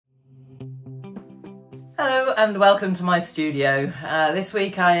Hello and welcome to my studio. This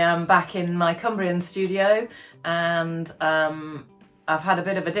week I am back in my Cumbrian studio and I've had a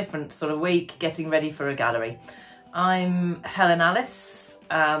bit of a different sort of week getting ready for a gallery. I'm Helen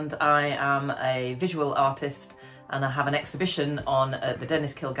and I am a visual artist and I have an exhibition on at the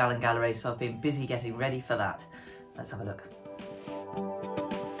Dennis Kilgallon Gallery, so I've been busy getting ready for that. Let's have a look.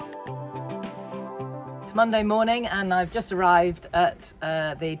 It's Monday morning and I've just arrived at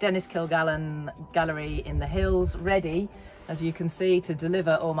the Dennis Kilgallon Gallery in the Hills, ready, as you can see, to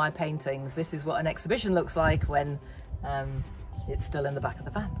deliver all my paintings. This is what an exhibition looks like when it's still in the back of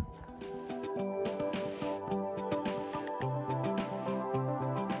the van.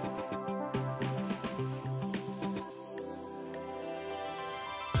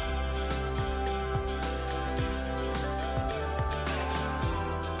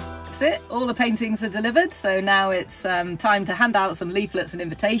 It. All the paintings are delivered, so now it's time to hand out some leaflets and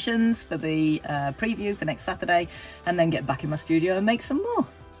invitations for the preview for next Saturday, and then get back in my studio and make some more.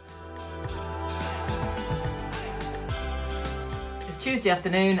 It's Tuesday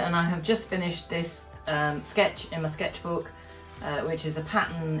afternoon and I have just finished this sketch in my sketchbook, which is a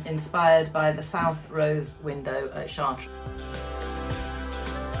pattern inspired by the South Rose window at Chartres.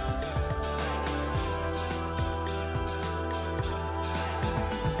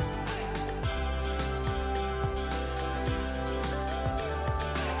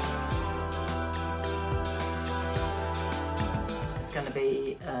 Going to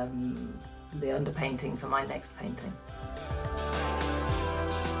be the underpainting for my next painting.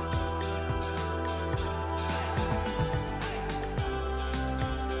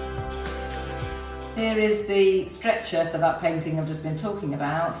 Here is the stretcher for that painting I've just been talking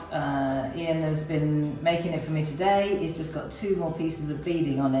about. Ian has been making it for me today. He's just got 2 more pieces of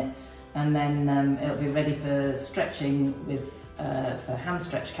beading on it, and then it'll be ready for stretching with for hand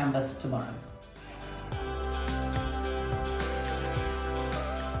stretch canvas tomorrow.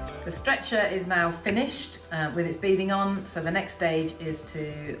 The stretcher is now finished with its beading on, so the next stage is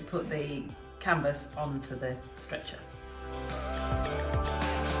to put the canvas onto the stretcher.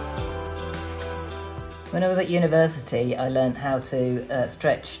 When I was at university, I learned how to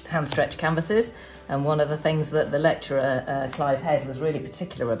hand stretch canvases, and one of the things that the lecturer, Clive Head, was really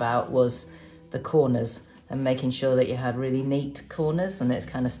particular about was the corners and making sure that you had really neat corners, and it's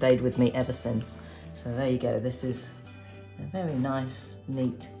kind of stayed with me ever since. So there you go, this is a very nice,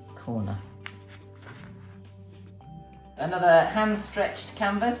 neat corner. Another hand-stretched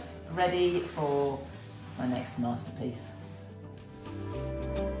canvas ready for my next masterpiece.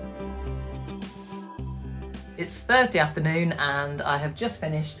 It's Thursday afternoon and I have just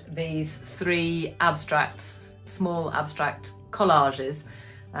finished these 3 abstracts, small abstract collages,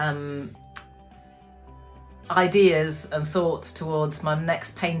 ideas and thoughts towards my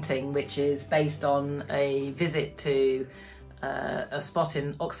next painting, which is based on a visit to a spot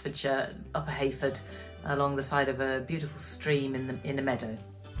in Oxfordshire, Upper Hayford, along the side of a beautiful stream in a meadow.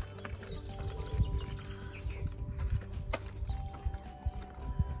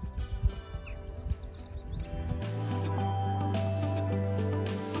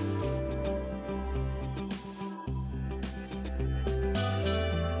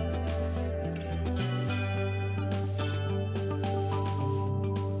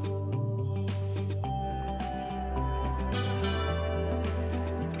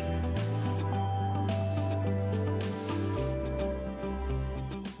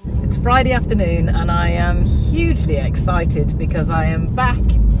 Friday afternoon and I am hugely excited because I am back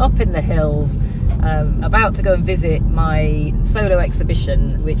up in the hills, about to go and visit my solo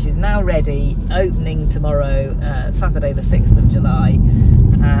exhibition, which is now ready, opening tomorrow, Saturday the 6th of July,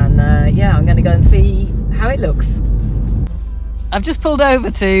 and yeah, I'm going to go and see how it looks. I've just pulled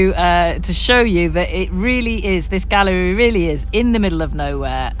over to show you that it really is, this gallery really is in the middle of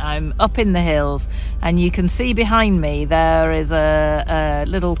nowhere. I'm up in the hills and you can see behind me there is a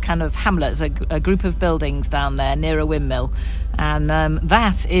little kind of hamlet, a group of buildings down there near a windmill, and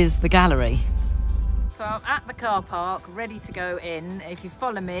that is the gallery. So I'm at the car park ready to go in. If you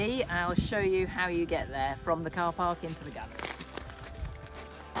follow me, I'll show you how you get there from the car park into the gallery.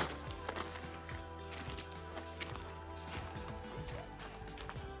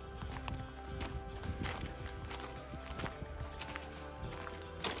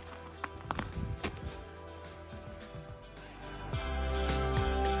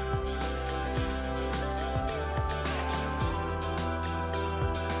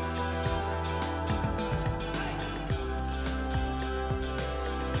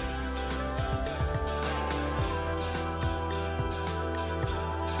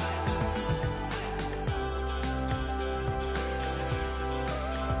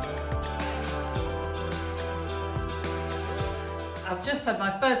 I've just had my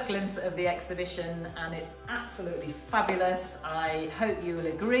first glimpse of the exhibition and it's absolutely fabulous. I hope you will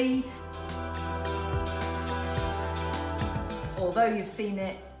agree. Although you've seen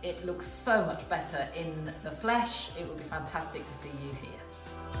it, it looks so much better in the flesh. It would be fantastic to see you here.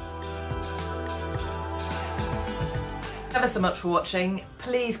 Ever so much for watching.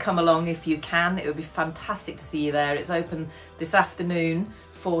 Please come along if you can. It would be fantastic to see you there. It's open this afternoon,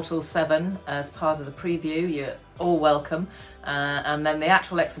 4 till 7, as part of the preview. You're all welcome. And then the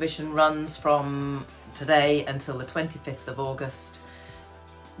actual exhibition runs from today until the 25th of August.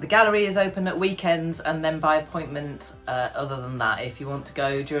 The gallery is open at weekends and then by appointment other than that. If you want to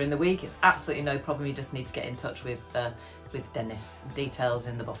go during the week, it's absolutely no problem. You just need to get in touch with Dennis. Details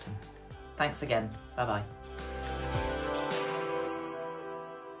in the bottom. Thanks again. Bye-bye.